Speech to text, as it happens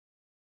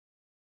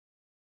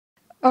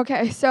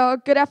Okay, so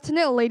good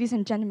afternoon, ladies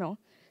and gentlemen.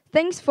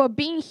 Thanks for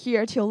being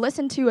here to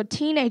listen to a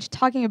teenage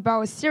talking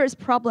about a serious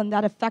problem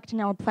that affecting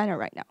our planet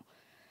right now.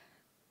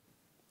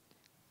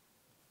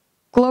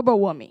 Global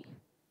warming.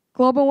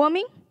 Global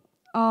warming?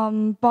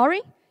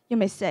 Boring, you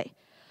may say.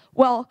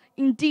 Well,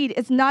 indeed,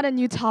 it's not a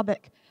new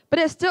topic, but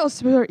it's still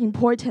super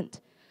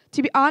important.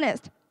 To be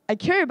honest, I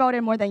care about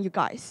it more than you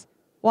guys.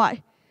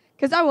 Why?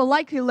 Because I will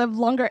likely live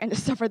longer and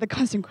suffer the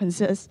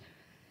consequences.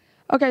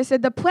 Okay, so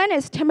the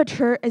planet's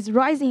temperature is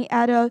rising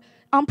at an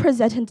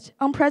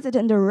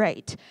unprecedented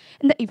rate,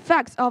 and the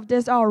effects of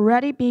this are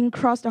already being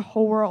across the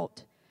whole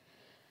world.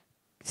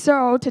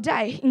 So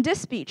today, in this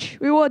speech,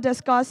 we will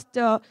discuss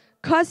the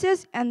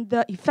causes and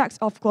the effects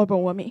of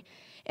global warming,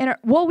 and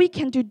what we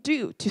can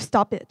do to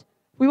stop it.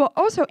 We will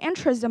also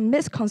address the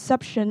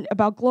misconception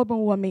about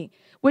global warming,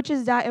 which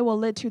is that it will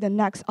lead to the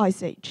next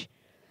ice age.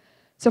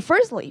 So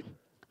firstly,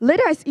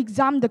 let us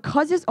examine the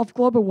causes of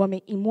global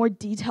warming in more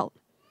detail.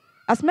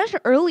 As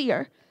mentioned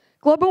earlier,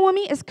 global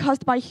warming is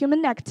caused by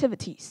human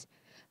activities.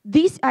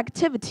 These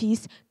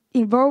activities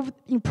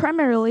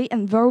primarily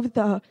involve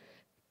the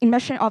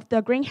emission of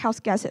the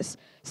greenhouse gases,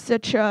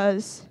 such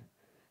as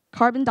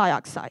carbon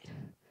dioxide,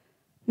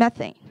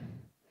 methane,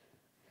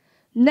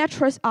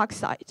 nitrous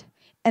oxide,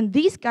 and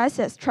these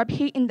gases trap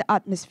heat in the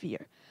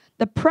atmosphere.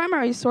 The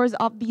primary source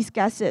of these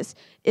gases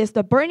is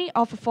the burning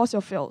of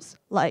fossil fuels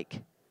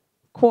like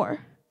coal,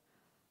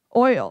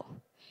 oil,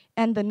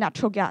 and the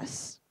natural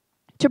gas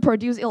to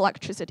produce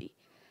electricity.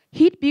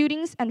 Heat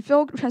buildings and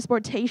fuel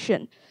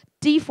transportation,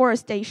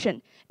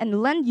 deforestation, and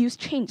land use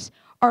change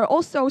are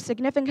also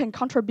significant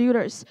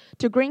contributors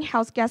to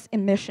greenhouse gas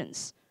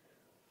emissions.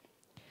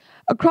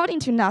 According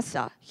to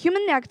NASA,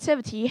 human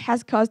activity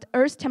has caused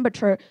Earth's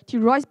temperature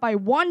to rise by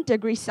 1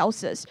 degree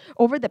Celsius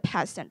over the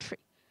past century.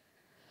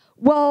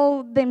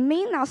 Well, they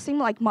may not seem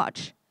like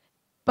much,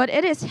 but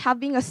it is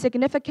having a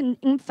significant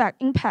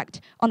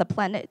impact on the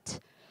planet.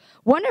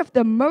 One of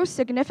the most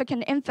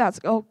significant impacts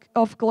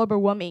of global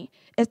warming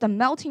is the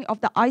melting of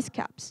the ice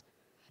caps.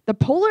 The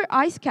polar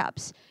ice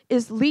caps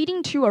is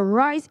leading to a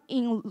rise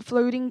in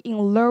flooding in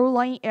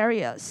low-lying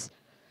areas,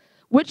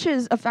 which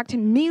is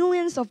affecting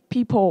millions of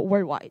people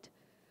worldwide.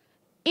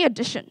 In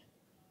addition,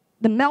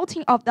 the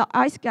melting of the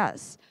ice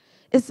gas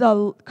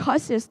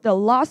causes the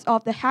loss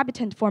of the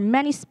habitat for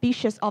many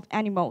species of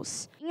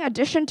animals. In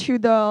addition to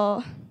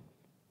the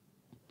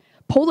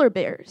polar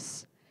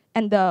bears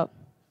and the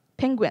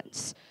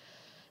penguins,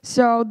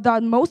 so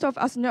that most of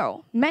us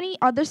know, many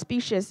other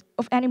species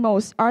of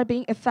animals are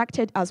being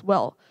affected as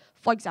well.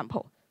 For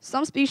example,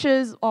 some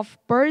species of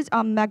birds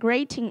are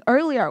migrating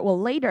earlier or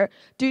later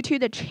due to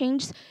the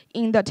change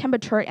in the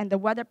temperature and the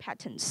weather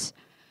patterns.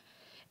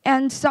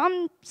 And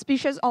some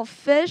species of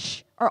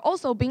fish are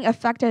also being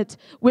affected,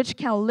 which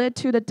can lead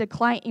to the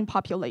decline in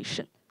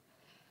population.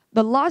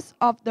 The loss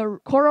of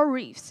the coral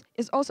reefs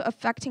is also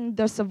affecting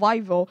the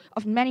survival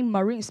of many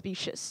marine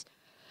species.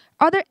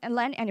 Other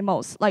land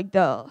animals, like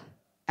the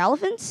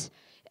elephants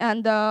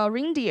and the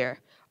reindeer,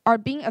 are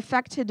being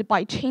affected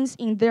by change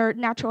in their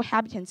natural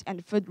habitats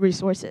and food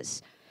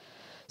resources.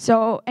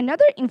 So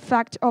another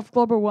effect of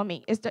global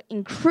warming is the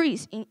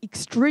increase in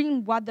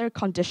extreme weather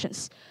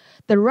conditions.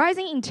 The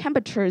rising in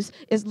temperatures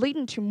is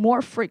leading to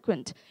more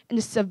frequent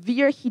and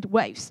severe heat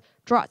waves,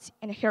 droughts,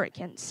 and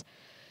hurricanes.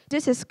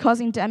 This is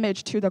causing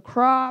damage to the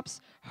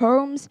crops,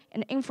 homes,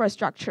 and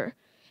infrastructure,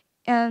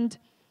 and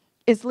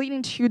is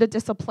leading to the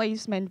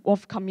displacement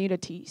of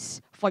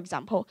communities. For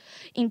example,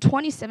 in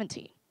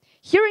 2017,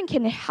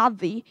 Hurricane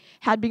Harvey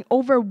had been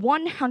over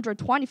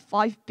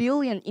 125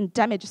 billion in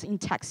damages in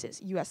Texas,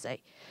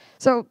 USA.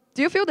 So,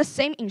 do you feel the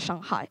same in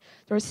Shanghai?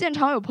 就是现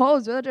场有朋友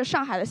觉得这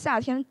上海的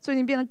夏天最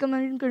近变得更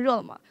热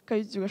了吗？可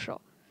以举个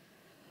手。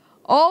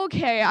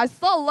Okay, I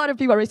saw a lot of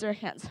people raise their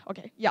hands.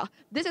 Okay, yeah,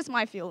 this is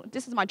my feeling.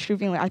 This is my true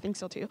feeling. I think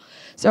so too.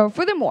 So,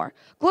 furthermore,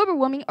 global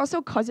warming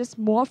also causes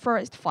more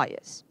forest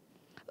fires.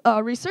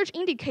 Research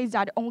indicates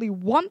that only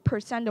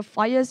 1% of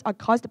fires are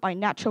caused by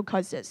natural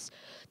causes.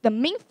 The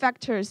main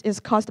factors is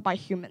caused by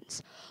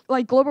humans.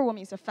 Like global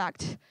warming is a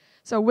fact,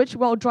 so which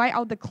will dry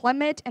out the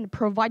climate and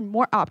provide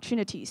more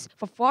opportunities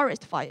for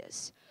forest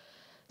fires.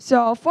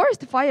 So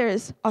forest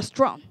fires are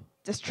strong,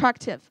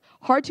 destructive,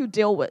 hard to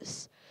deal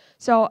with.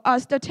 So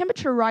as the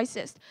temperature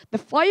rises, the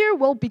fire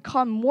will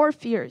become more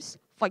fierce.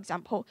 For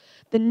example,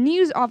 the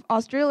news of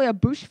Australia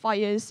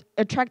bushfires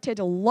attracted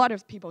a lot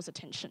of people's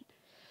attention.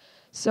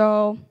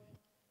 So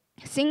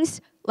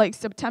since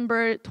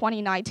September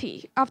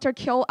 2019, after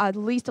killing at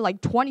least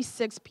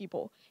 26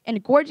 people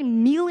and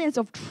gorging millions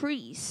of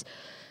trees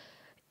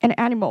and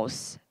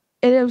animals,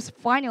 it was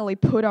finally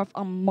put off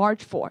on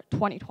March 4,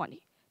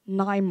 2020,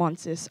 9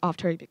 months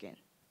after it began.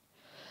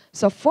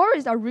 So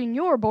forests are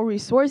renewable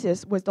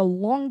resources with the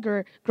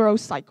longer growth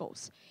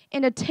cycles,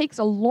 and it takes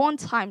a long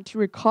time to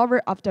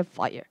recover after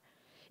fire.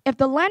 If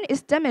the land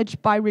is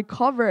damaged by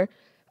recover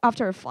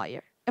after a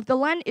fire, if the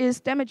land is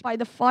damaged by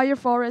the fire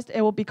forest,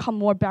 it will become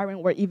more barren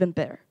or even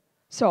bare.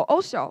 So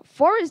also,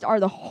 forests are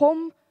the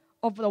home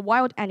of the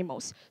wild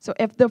animals. So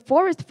if the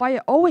forest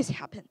fire always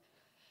happen,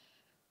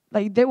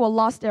 Like they will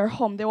lose their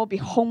home, they will be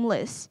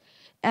homeless,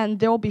 and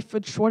there will be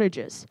food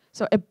shortages.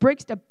 So it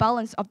breaks the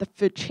balance of the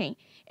food chain.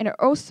 And it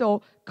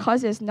also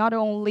causes not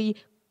only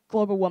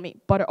global warming,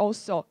 but it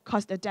also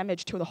causes the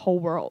damage to the whole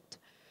world.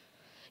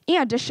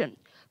 In addition,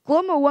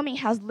 global warming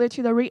has led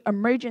to the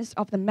re-emergence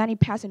of the many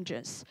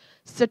pathogens,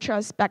 such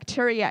as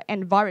bacteria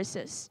and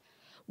viruses,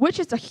 which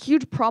is a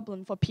huge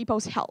problem for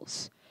people's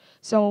health.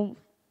 So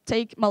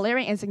take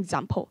malaria as an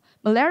example.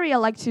 Malaria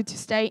likes to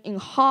stay in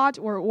hot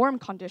or warm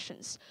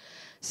conditions.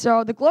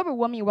 So the global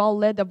warming will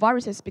let the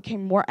viruses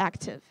become more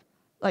active.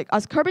 Like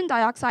as carbon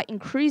dioxide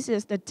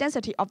increases the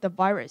density of the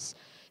virus,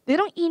 they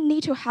don't even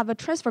need to have a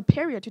transfer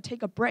period to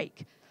take a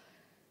break.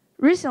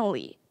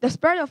 Recently, the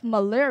spread of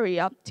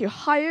malaria to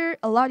higher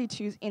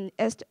latitudes in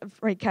East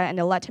Africa and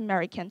Latin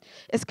America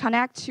is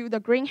connected to the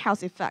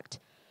greenhouse effect.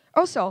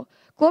 Also,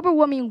 global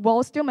warming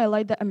will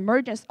stimulate the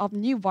emergence of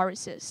new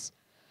viruses.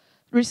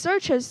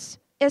 Researchers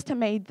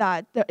estimate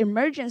that the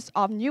emergence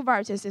of new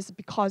viruses is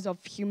because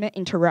of human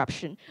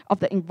interruption of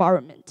the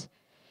environment.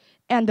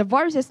 And the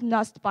viruses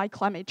nursed by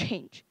climate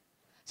change.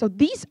 So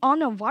these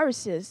unknown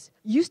viruses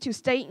used to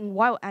stay in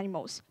wild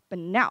animals, but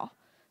now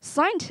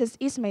scientists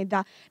estimate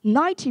that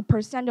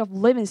 90% of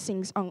living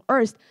things on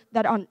Earth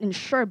that are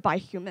insured by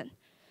humans.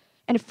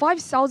 And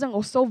 5,000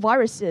 or so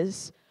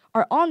viruses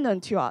are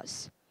unknown to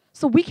us.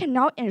 So we can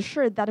now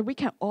ensure that we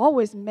can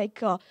always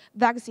make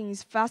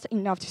vaccines fast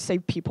enough to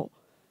save people.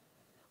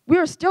 We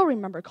are still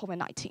remember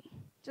COVID-19.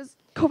 Just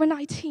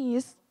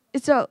COVID-19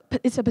 it's a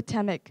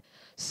pandemic.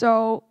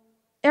 So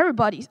a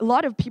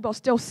lot of people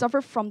still suffer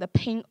from the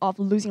pain of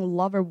losing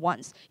loved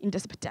ones in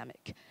this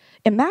pandemic.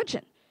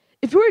 Imagine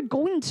if we were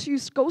going to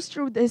go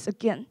through this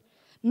again,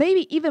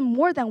 maybe even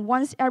more than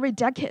once every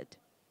decade.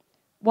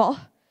 Well,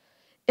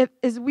 if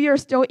we are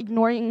still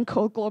ignoring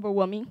global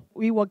warming,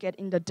 we will get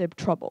into deep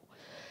trouble.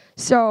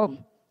 So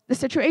the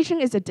situation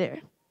is there.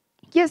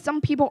 Yes,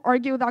 some people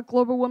argue that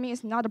global warming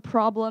is not a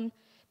problem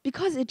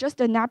because it's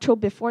just a natural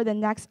before the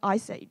next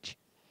ice age.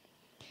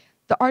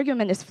 The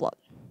argument is flawed.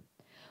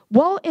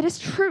 Well, it is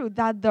true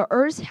that the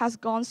Earth has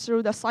gone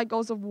through the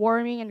cycles of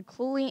warming and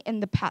cooling in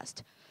the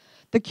past.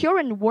 The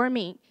current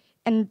warming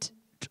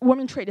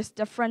trade is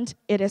different.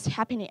 It is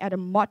happening at a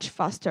much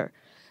faster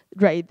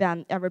rate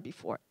than ever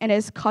before, and it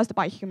is caused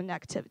by human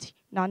activity,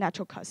 not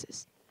natural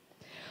causes.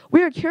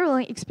 We are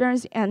currently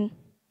experiencing an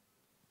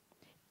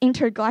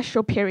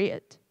interglacial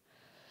period.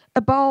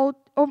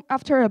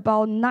 After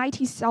about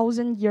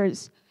 90,000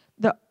 years,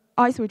 the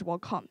ice age will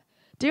come.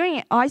 During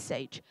an ice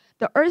age,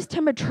 the Earth's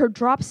temperature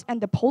drops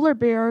and the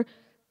polar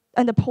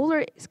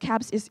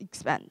caps is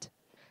expand.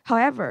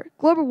 However,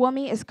 global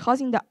warming is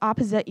causing the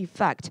opposite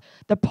effect.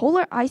 The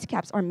polar ice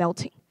caps are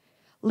melting,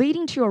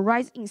 leading to a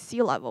rise in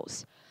sea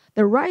levels.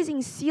 The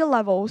rising sea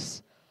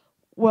levels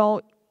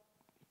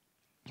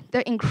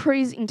the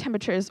increase in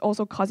temperature is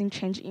also causing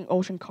change in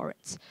ocean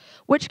currents,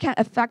 which can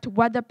affect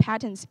weather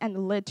patterns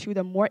and lead to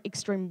the more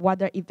extreme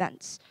weather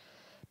events.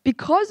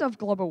 Because of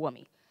global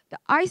warming, the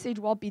ice age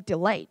will be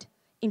delayed.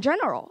 In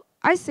general,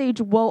 ice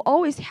age will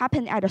always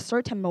happen at a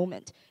certain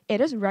moment.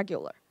 It is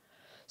regular.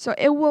 So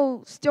it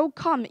will still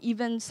come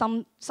even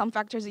some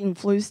factors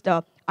influence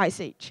the ice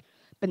age.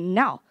 But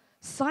now,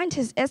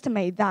 scientists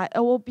estimate that it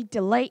will be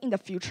delayed in the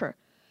future.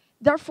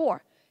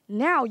 Therefore,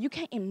 now you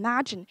can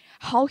imagine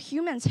how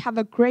humans have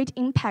a great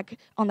impact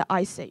on the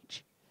ice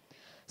age.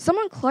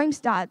 Someone claims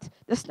that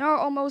the snow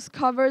almost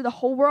covers the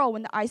whole world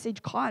when the ice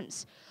age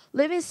comes.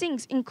 Living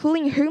things,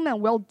 including humans,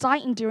 will die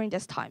during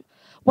this time.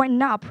 Why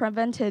not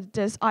prevent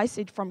this ice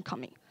age from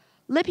coming?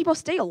 Let people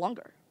stay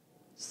longer.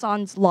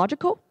 Sounds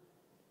logical?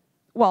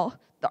 Well,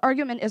 the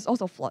argument is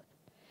also flawed.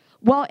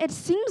 Well, it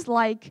seems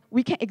like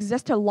we can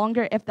exist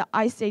longer if the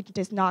ice age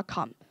does not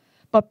come,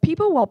 but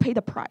people will pay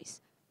the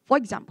price. For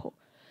example,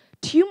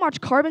 too much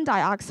carbon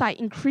dioxide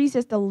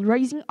increases the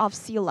raising of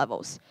sea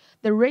levels.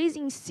 The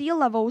raising sea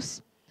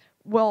levels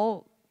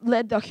will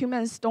let the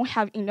humans don't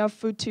have enough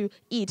food to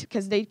eat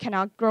because they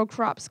cannot grow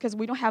crops because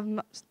we don't have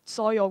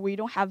soil, we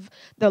don't have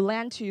the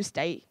land to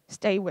stay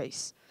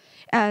with.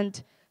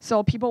 And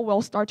so people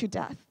will starve to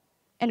death.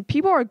 And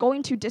people are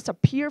going to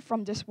disappear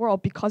from this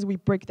world because we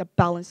break the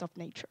balance of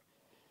nature.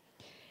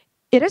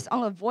 It is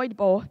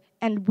unavoidable,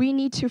 and we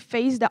need to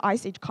face the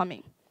ice age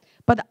coming.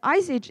 But the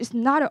ice age is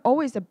not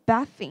always a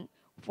bad thing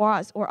for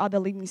us or other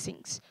living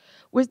things.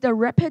 With the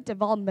rapid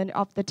development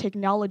of the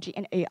technology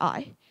and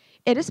AI,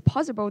 it is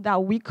possible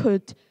that we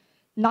could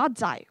not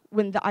die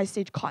when the ice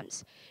age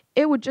comes.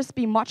 It would just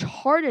be much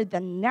harder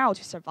than now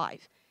to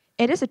survive.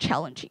 It is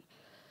challenging.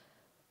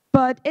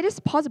 But it is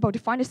possible to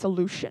find a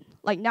solution.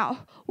 Like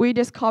now, we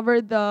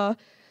discovered the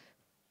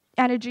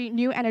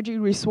new energy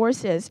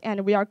resources,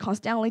 and we are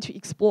constantly to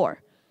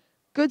explore.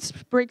 Good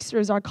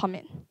breakthroughs are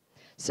coming.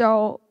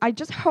 So I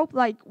just hope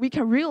we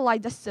can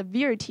realize the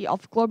severity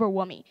of global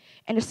warming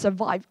and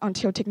survive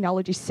until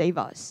technology saves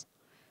us.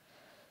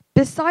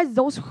 Besides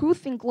those who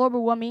think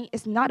global warming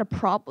is not a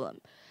problem,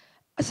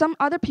 some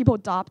other people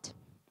doubt,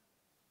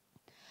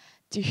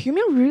 do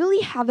humans really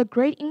have a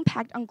great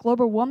impact on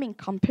global warming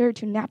compared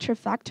to natural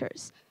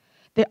factors?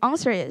 The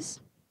answer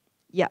is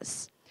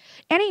yes.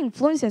 Any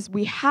influences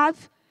we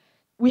have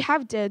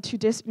did to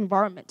this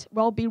environment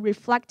will be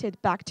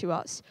reflected back to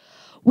us.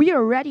 We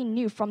already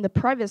knew from the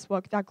previous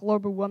work that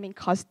global warming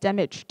caused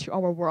damage to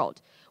our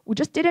world. We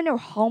just didn't know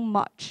how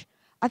much.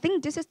 I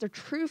think this is the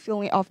true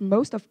feeling of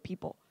most of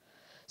people.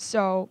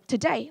 So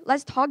today,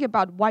 let's talk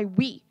about why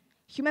we,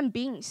 human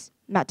beings,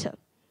 matter.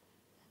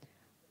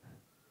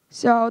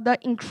 So the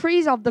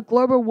increase of the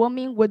global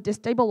warming would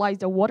destabilize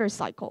the water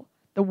cycle.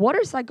 The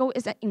water cycle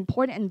is an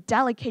important and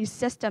delicate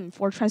system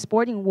for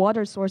transporting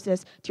water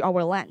sources to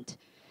our land,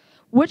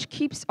 which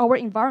keeps our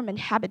environment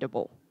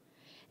habitable.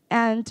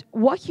 And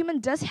what human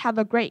does have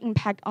a great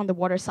impact on the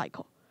water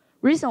cycle.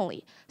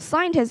 Recently,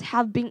 scientists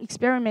have been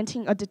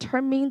experimenting a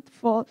determined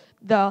for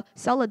the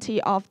salinity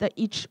of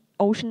each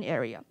ocean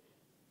area.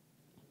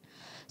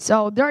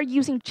 So they're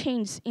using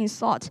changes in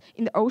salt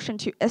in the ocean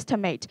to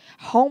estimate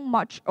how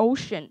much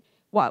ocean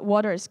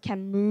waters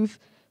can move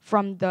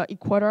from the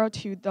equator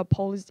to the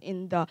poles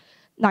in the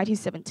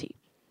 1970s.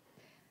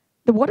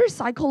 The water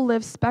cycle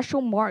leaves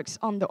special marks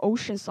on the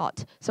ocean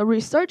salt, so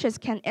researchers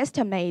can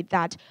estimate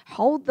that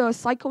how the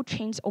cycle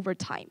changes over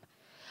time.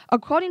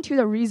 According to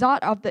the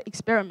result of the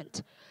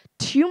experiment,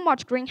 too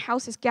much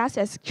greenhouse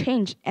gases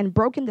changed and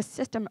broken the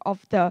system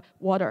of the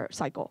water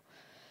cycle.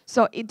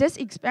 So this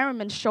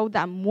experiment showed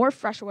that more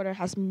fresh water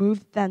has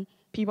moved than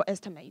people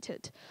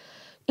estimated.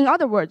 In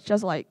other words,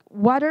 just like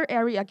wetter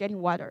area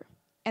getting wetter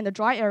and the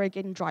dry area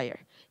getting drier,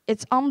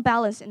 it's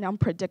unbalanced and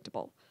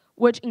unpredictable,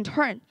 which in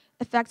turn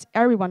affects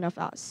every one of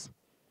us.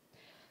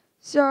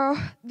 So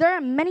there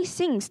are many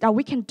things that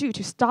we can do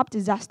to stop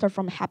disaster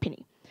from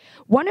happening.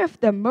 One of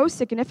the most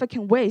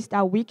significant ways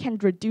that we can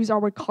reduce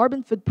our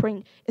carbon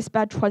footprint is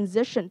by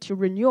transition to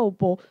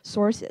renewable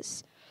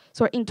sources.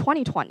 So in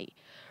 2020,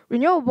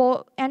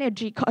 renewable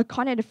energy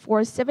accounted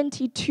for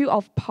 72%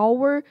 of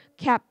power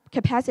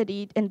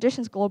capacity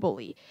additions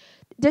globally.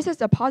 This is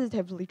a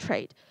positive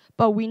trend,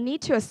 but we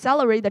need to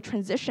accelerate the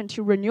transition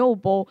to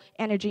renewable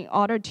energy in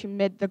order to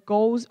meet the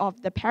goals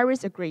of the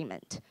Paris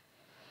Agreement,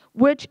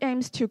 which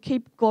aims to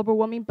keep global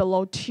warming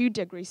below 2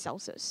 degrees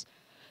Celsius.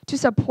 To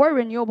support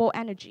renewable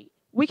energy,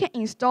 we can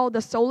install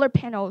the solar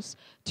panels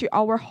to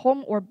our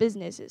home or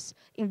businesses,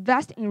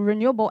 invest in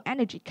renewable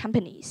energy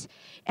companies,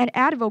 and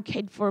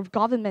advocate for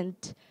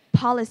government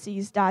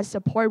policies that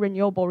support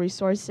renewable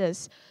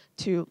resources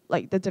to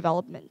the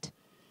development.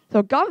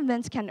 So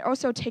governments can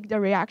also take the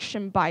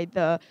reaction by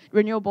the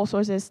renewable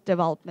sources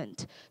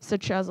development,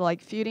 such as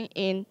feeding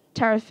in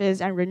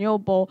tariffs and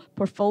renewable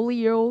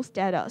portfolio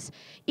status.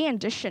 In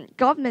addition,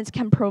 governments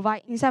can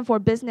provide incentive for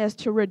business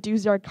to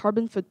reduce their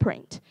carbon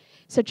footprint,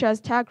 such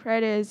as tax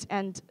credits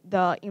and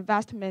the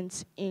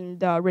investments in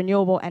the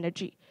renewable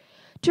energy.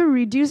 To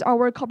reduce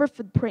our carbon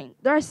footprint,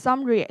 there are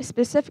some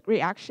specific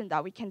reactions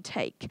that we can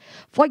take.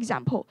 For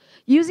example,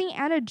 using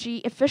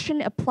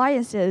energy-efficient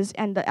appliances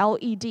and the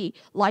LED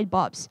light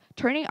bulbs,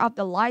 turning off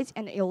the lights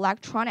and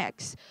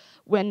electronics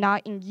when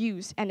not in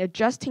use, and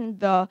adjusting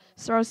the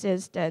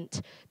sources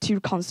to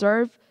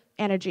conserve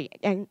energy,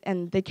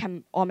 and they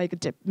can all make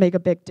a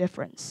big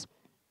difference.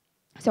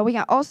 So we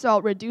can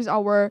also reduce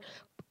our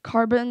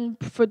carbon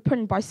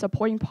footprint by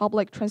supporting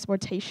public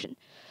transportation.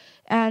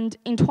 And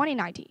in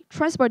 2019,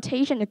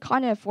 transportation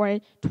accounted for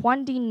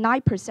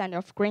 29%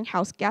 of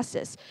greenhouse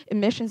gases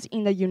emissions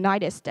in the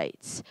United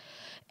States.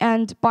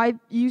 And by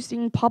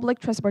using public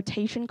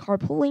transportation,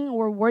 carpooling,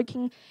 or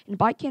walking and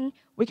biking,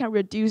 we can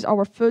reduce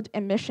our food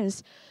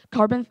emissions,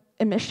 carbon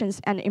emissions,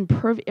 and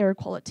improve air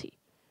quality.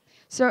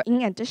 So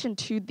in addition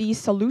to these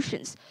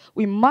solutions,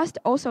 we must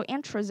also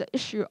address the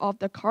issue of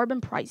the carbon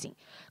pricing.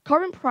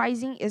 Carbon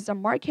pricing is a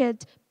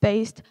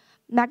market-based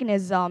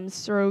mechanism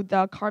through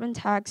the carbon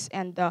tax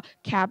and the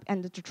cap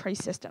and the trade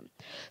system.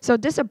 So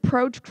this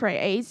approach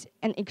creates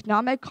an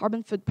economic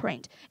carbon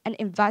footprint and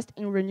invests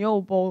in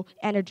renewable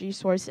energy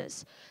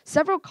sources.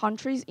 Several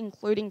countries,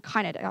 including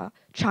Canada,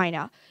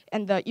 China,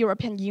 and the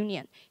European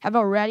Union, have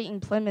already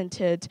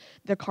implemented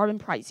the carbon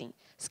pricing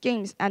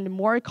schemes, and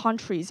more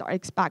countries are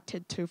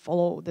expected to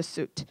follow the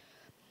suit.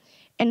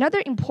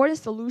 Another important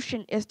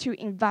solution is to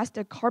invest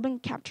in carbon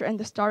capture and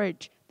the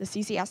storage, the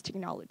CCS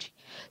technology.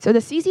 So the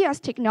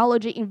CCS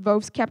technology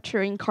involves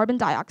capturing carbon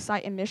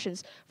dioxide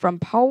emissions from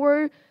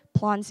power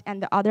plants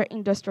and the other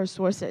industrial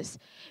sources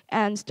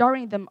and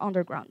storing them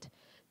underground.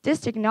 This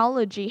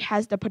technology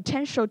has the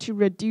potential to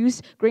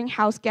reduce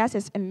greenhouse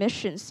gases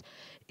emissions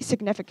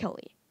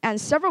significantly. And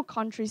several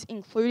countries,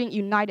 including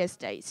United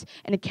States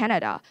and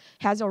Canada,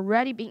 has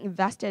already been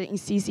invested in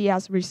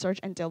CCS research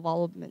and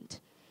development.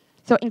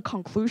 So in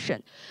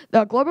conclusion,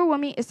 the global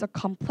warming is a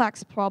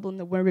complex problem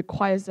that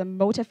requires a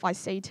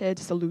multifaceted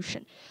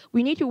solution.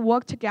 We need to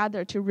work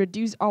together to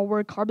reduce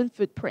our carbon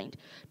footprint,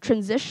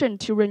 transition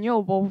to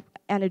renewable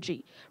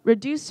energy,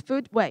 reduce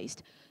food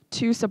waste,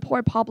 to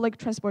support public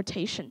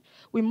transportation.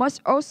 We must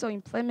also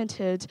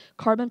implement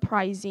carbon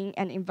pricing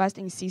and invest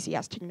in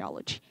CCS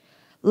technology.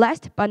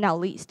 Last but not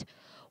least,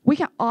 we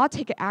can all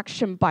take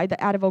action by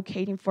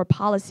advocating for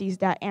policies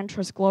that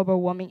address global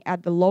warming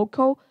at the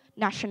local,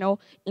 national,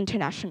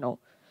 international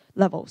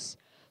levels.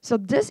 So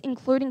this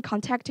including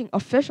contacting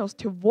officials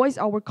to voice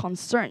our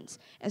concerns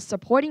and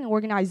supporting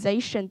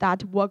organizations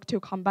that work to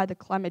combat the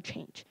climate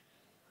change.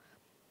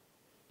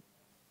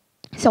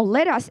 So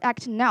let us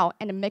act now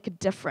and make a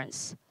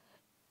difference.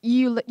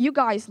 You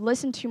guys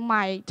listen to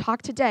my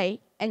talk today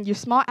and your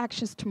small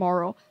actions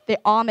tomorrow, they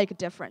all make a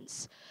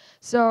difference.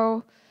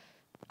 So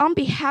on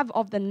behalf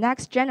of the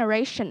next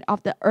generation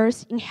of the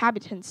Earth's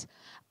inhabitants,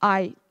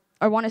 I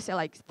want to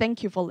say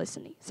thank you for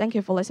listening. Thank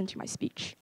you for listening to my speech.